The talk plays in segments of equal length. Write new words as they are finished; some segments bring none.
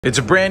It's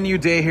a brand new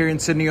day here in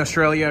Sydney,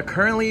 Australia.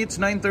 Currently, it's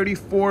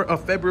 9:34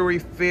 of February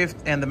 5th,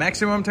 and the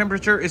maximum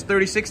temperature is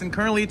 36, and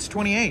currently it's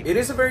 28. It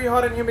is a very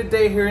hot and humid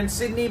day here in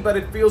Sydney, but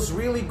it feels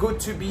really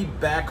good to be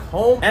back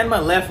home. And my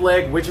left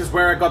leg, which is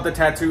where I got the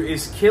tattoo,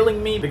 is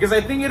killing me because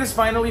I think it is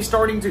finally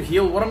starting to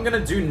heal. What I'm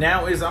gonna do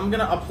now is I'm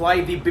gonna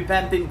apply the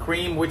bepanthen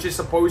cream, which is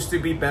supposed to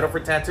be better for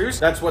tattoos.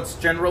 That's what's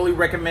generally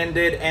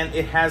recommended, and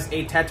it has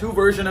a tattoo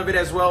version of it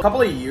as well. A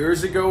couple of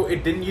years ago,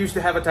 it didn't used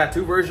to have a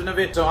tattoo version of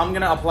it, so I'm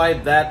gonna apply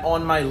that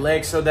on my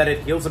leg so that it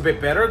heals a bit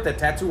better. The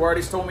tattoo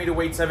artist told me to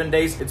wait 7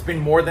 days. It's been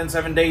more than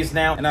 7 days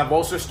now, and I've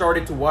also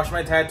started to wash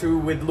my tattoo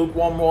with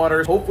lukewarm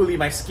water. Hopefully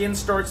my skin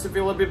starts to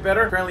feel a bit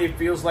better. Currently it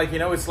feels like, you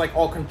know, it's like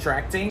all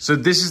contracting. So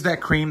this is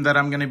that cream that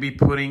I'm gonna be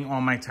putting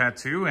on my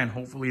tattoo, and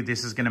hopefully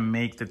this is gonna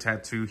make the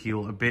tattoo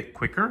heal a bit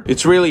quicker.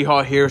 It's really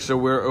hot here, so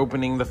we're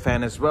opening the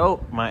fan as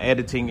well. My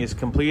editing is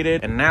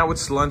completed, and now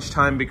it's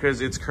lunchtime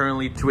because it's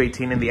currently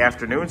 2:18 in the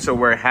afternoon. So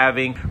we're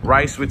having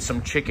rice with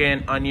some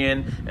chicken,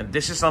 onion, and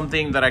this is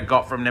something that I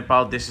got from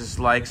Nepal. This is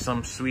like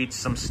some sweets,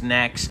 some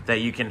snacks that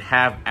you can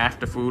have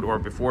after food or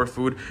before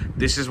food.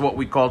 This is what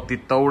we call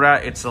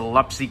titora. It's a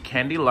lapsi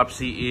candy.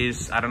 Lapsi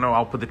is, I don't know,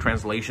 I'll put the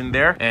translation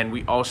there. And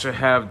we also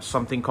have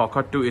something called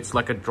kattu. It's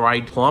like a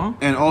dried plum.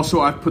 And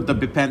also I've put the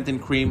bepanthen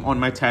cream on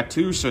my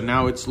tattoo, so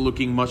now it's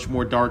looking much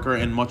more darker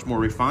and much more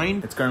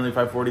refined. It's currently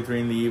 5:43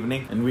 in the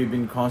evening, and we've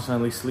been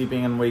constantly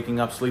sleeping and waking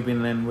up,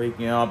 sleeping and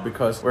waking up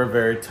because we're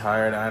very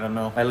tired. I don't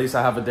know. At least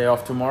I have a day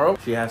off tomorrow.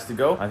 She has to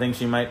go. I think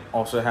she might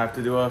also have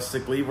to do a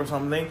sick leave or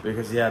something,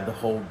 because yeah, the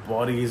whole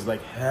body is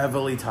like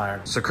heavily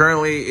tired. So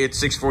currently it's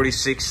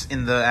 6:46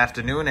 in the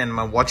afternoon and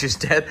my watch is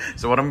dead.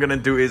 So what I'm gonna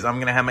do is I'm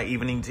gonna have my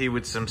evening tea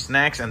with some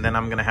snacks, and then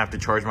I'm gonna have to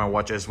charge my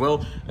watch as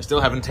well. I still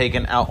haven't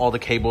taken out all the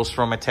cables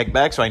from my tech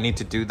bag, so I need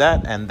to do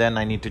that, and then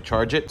I need to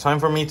charge it. Time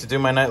for me to do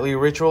my nightly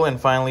ritual, and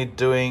finally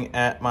doing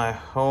at my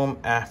home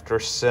after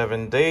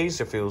 7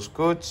 days. It feels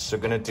good. So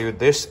gonna do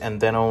this,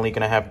 and then only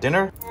gonna have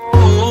dinner.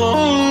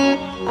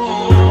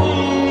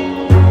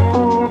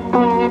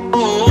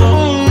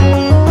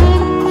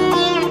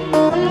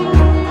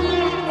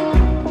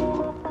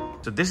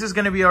 This is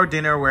gonna be our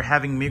dinner. We're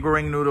having mee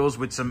goreng noodles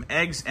with some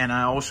eggs, and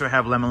I also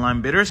have lemon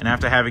lime bitters. And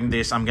after having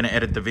this, I'm gonna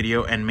edit the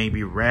video and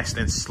maybe rest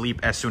and sleep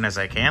as soon as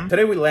I can.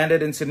 Today we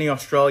landed in Sydney,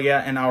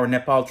 Australia, and our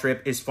Nepal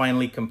trip is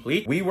finally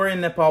complete. We were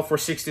in Nepal for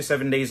 6 to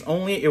 7 days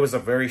only. It was a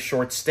very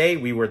short stay.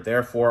 We were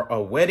there for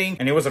a wedding,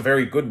 and it was a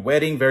very good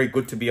wedding, very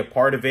good to be a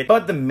part of it.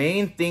 But the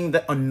main thing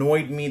that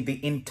annoyed me the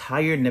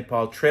entire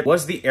Nepal trip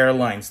was the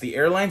airlines. The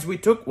airlines we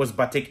took was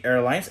Batik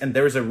Airlines, and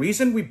there is a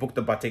reason we booked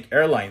the Batik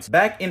Airlines.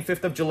 Back in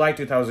 5th of July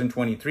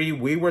 2023,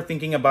 we were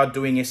thinking about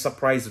doing a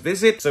surprise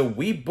visit, so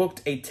we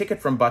booked a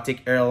ticket from Batik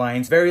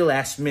Airlines very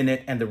last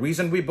minute. And the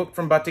reason we booked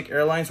from Batik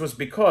Airlines was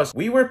because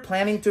we were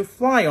planning to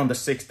fly on the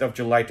 6th of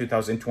July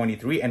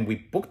 2023, and we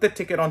booked the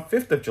ticket on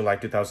 5th of July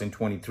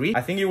 2023.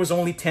 I think it was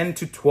only 10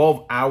 to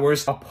 12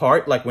 hours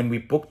apart, like when we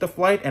booked the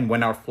flight and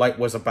when our flight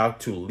was about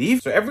to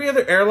leave. So every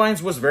other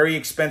airlines was very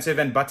expensive,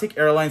 and Batik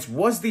Airlines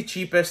was the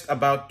cheapest,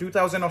 about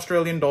 2,000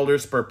 Australian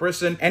dollars per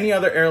person. Any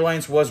other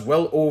airlines was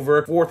well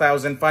over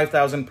 4,000,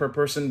 5,000 per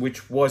person,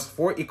 which was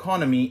for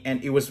economy,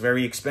 and it was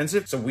very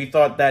expensive. So we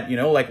thought that, you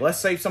know, like, let's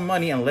save some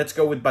money and let's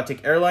go with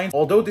Batik Airlines.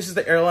 Although this is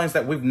the airlines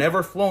that we've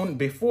never flown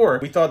before,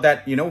 we thought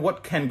that, you know,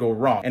 what can go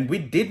wrong? And we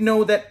did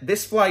know that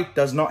this flight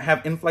does not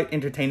have in-flight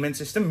entertainment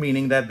system,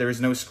 meaning that there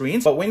is no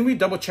screens. But when we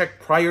double checked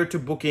prior to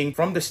booking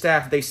from the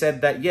staff, they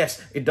said that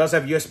yes, it does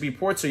have USB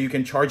ports, so you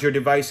can charge your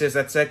devices,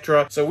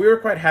 etc. So we were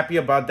quite happy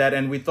about that,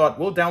 and we thought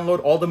we'll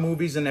download all the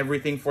movies and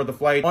everything for the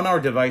flight on our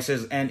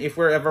devices, and if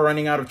we're ever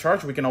running out of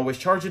charge, we can always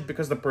charge it,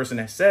 because the person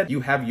has said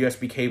you have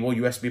USB cable,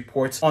 USB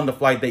ports on the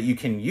flight that you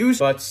can use.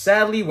 But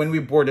sadly, when we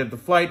boarded the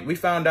flight, we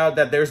found out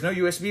that there's no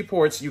USB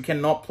ports. You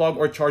cannot plug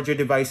or charge your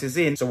devices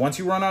in. So once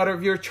you run out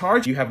of your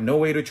charge, you have no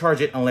way to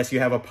charge it unless you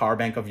have a power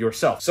bank of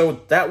yourself.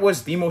 So that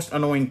was the most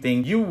annoying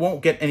thing. You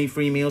won't get any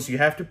free meals. You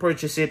have to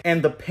purchase it.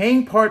 And the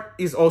paying part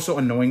is also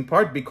annoying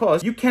part,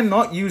 because you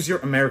cannot use your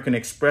American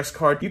Express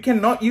card. You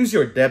cannot use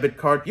your debit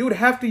card. You would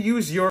have to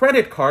use your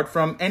credit card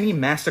from any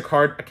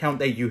MasterCard account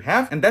that you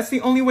have. And that's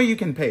the only way you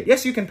can pay.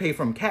 Yes, you can pay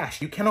from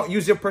cash. You cannot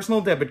use your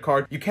personal debit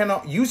card. You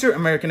cannot use your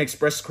American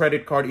Express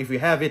credit card if you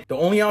have it. The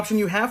only option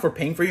you have for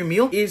paying for your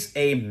meal is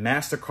a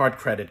MasterCard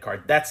credit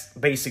card. That's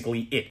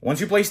basically it.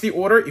 Once you place the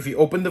order, if you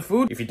open the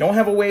food, if you don't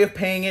have a way of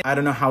paying it, I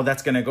don't know how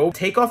that's gonna go.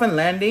 Takeoff and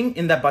landing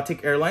in that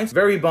Batik Airlines,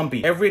 very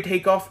bumpy. Every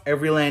takeoff,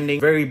 every landing,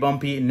 very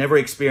bumpy. Never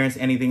experienced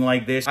anything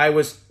like this. I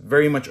was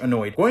very much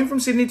annoyed. Going from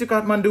Sydney to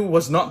Kathmandu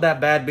was not that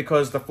bad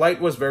because the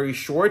flight was very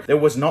short. There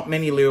was not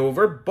many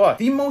layover, but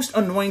the most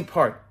annoying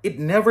part, it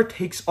never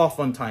takes off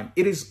on time.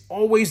 It is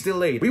always always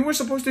delayed. We were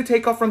supposed to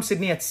take off from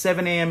Sydney at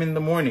 7 a.m. in the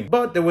morning,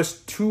 but there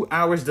was 2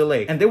 hours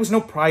delay and there was no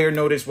prior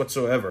notice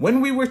whatsoever. When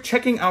we were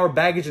checking our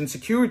baggage and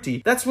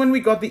security, that's when we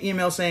got the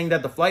email saying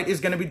that the flight is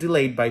going to be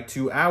delayed by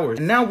 2 hours.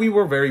 And now we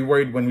were very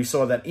worried when we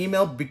saw that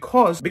email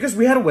because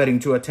we had a wedding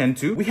to attend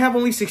to. We have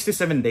only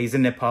 67 days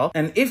in Nepal,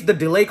 and if the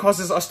delay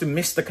causes us to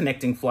miss the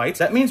connecting flights,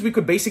 that means we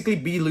could basically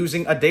be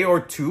losing a day or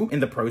two in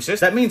the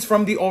process. That means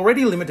from the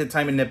already limited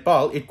time in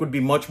Nepal, it could be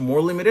much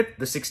more limited.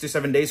 The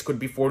 67 days could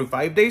be 4 to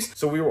 5 days.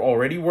 So we were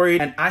already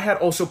worried. And I had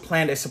also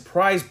planned a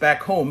surprise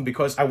back home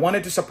because I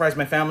wanted to surprise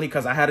my family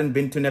because I hadn't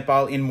been to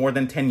Nepal in more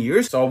than 10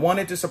 years. So I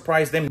wanted to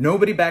surprise them.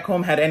 Nobody back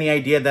home had any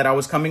idea that I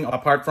was coming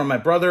apart from my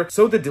brother.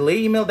 So the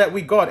delay email that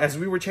we got as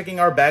we were checking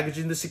our baggage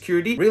in the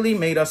security really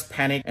made us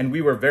panic and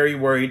we were very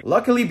worried.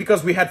 Luckily,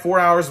 because we had 4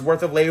 hours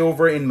worth of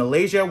layover in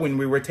Malaysia when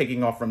we were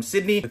taking off from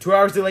Sydney, the 2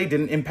 hours delay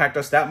didn't impact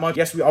us that much.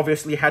 Yes, we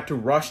obviously had to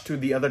rush to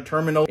the other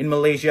terminal in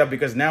Malaysia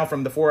because now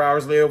from the 4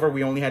 hours layover,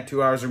 we only had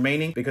 2 hours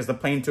remaining because the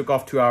plane took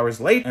off 2 hours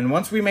late. And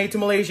once we made to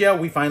Malaysia,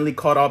 we finally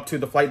caught up to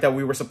the flight that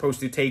we were supposed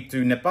to take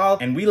to Nepal,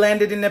 and we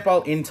landed in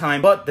Nepal in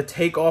time, but the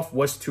takeoff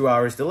was 2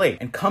 hours delayed.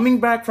 And coming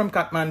back from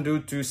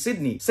Kathmandu to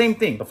Sydney, same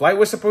thing. The flight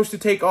was supposed to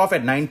take off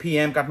at 9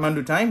 p.m.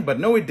 Kathmandu time, but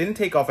no, it didn't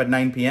take off at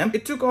 9 p.m.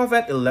 It took off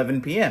at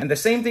 11 p.m. And the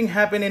same thing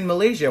happened in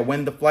Malaysia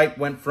when the flight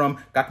went from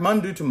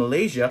Kathmandu to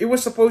Malaysia. It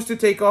was supposed to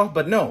take off,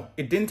 but no,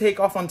 it didn't take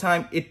off on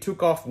time. It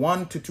took off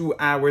 1 to 2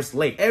 hours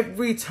late.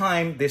 Every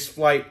time this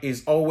flight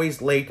is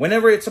always late.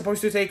 Whenever it's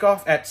supposed to take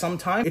off at some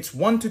time, it's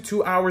 1 to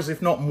 2 hours,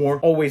 if not more,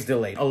 always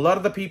delayed. A lot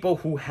of the people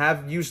who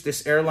have used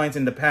this airlines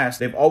in the past,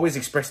 they've always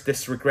expressed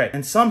this regret.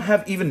 And some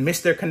have even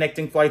missed their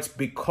connecting flights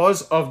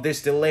because of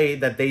this delay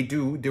that they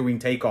do during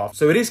takeoff.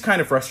 So it is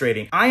kind of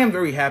frustrating. I am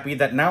very happy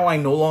that now I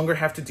no longer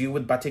have to deal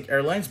with Batik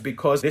Airlines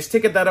because this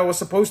ticket that I was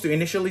supposed to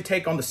initially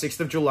take on the 6th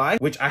of July,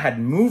 which I had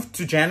moved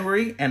to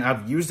January and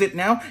I've used it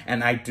now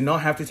and I do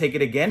not have to take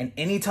it again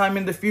anytime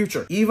in the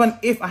future. Even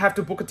if I have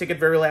to book a ticket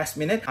very last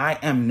minute, I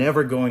am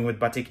never going with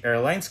Batik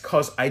Airlines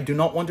because I do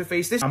not want to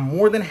face this. I'm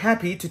more than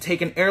happy to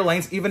take an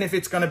airlines even if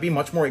it's going to be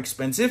much more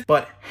expensive,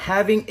 but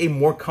having a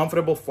more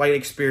comfortable flight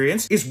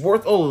experience is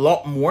worth a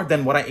lot more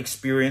than what I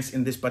experienced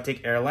in this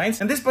Batik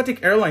Airlines. And this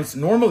Batik Airlines,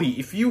 normally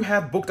if you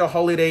have booked a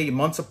holiday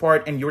months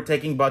apart and you're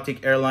taking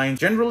Batik Airlines,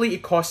 generally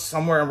it costs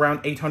somewhere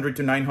around 800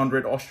 to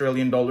 900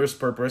 Australian dollars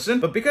per person.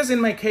 But because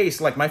in my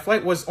case, like my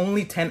flight was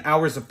only 10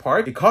 hours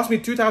apart, it cost me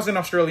 2,000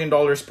 Australian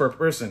dollars per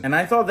person. And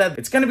I thought that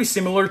it's going to be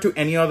similar to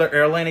any other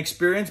airline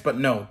experience, but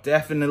no,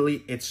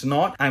 definitely it's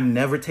not. I'm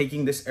never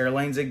taking this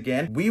airlines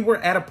again. We were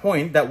at a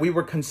point that we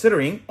were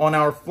considering on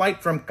our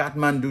flight from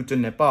Kathmandu to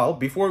Nepal,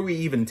 before we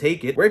even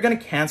take it, we're going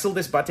to cancel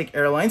this Batik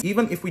Airlines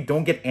even if we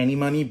don't get any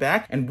money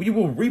back, and we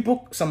will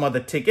rebook some other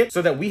ticket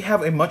so that we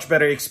have a much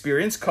better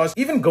experience. Because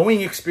even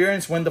going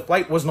experience when the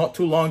flight was not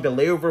too long, the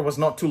layover was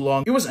not too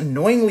long, it was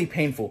annoyingly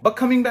painful. But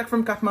coming back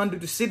from Kathmandu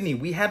to Sydney,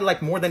 we had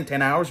like more than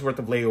 10 hours worth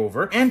of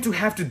layover, and to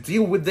have to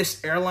deal with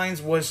this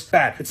airlines was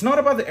bad. It's not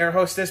about the air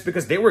hostess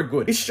because they were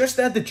good. It's just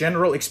that the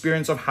general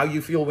experience of how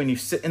you feel when you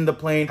sit in the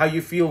plane, how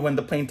you feel when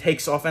the plane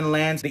takes off and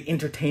lands, the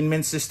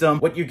entertainment system,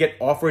 what you get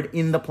offered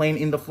in the plane,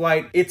 in the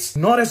flight, it's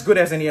not as good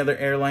as any other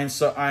airlines.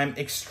 So I'm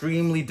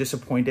extremely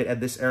disappointed at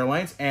this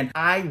airlines, and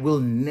I will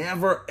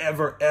never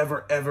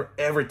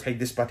ever take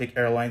this Batik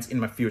Airlines in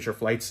my future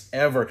flights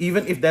ever.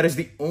 Even if that is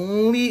the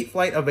only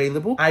flight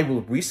available, I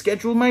will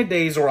reschedule my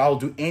days or I'll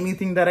do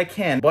anything that I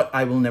can, but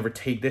I will never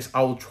take this.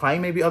 I will try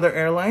maybe other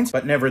airlines,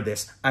 but never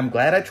this. I'm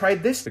glad I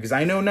tried this because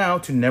I know now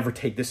to never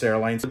take this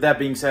airlines. With that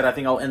being said, I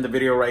think I'll end the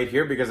video right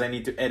here because I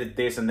need to edit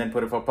this and then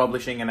put it for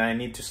publishing, and I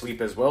need to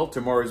sleep as well.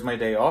 Tomorrow is my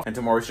day off and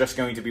tomorrow is just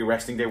going to be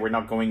resting day. We're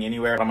not going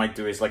anywhere. What I might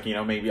do is like, you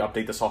know, maybe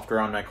update the software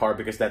on my car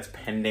because that's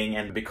pending,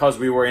 and because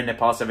we were in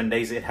Nepal 7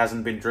 days, it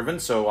hasn't been driven,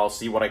 so I'll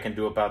see what I can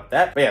do about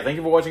that. But yeah, thank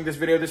you for watching this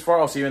video this far.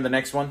 I'll see you in the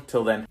next one.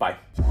 Till then,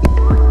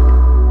 bye.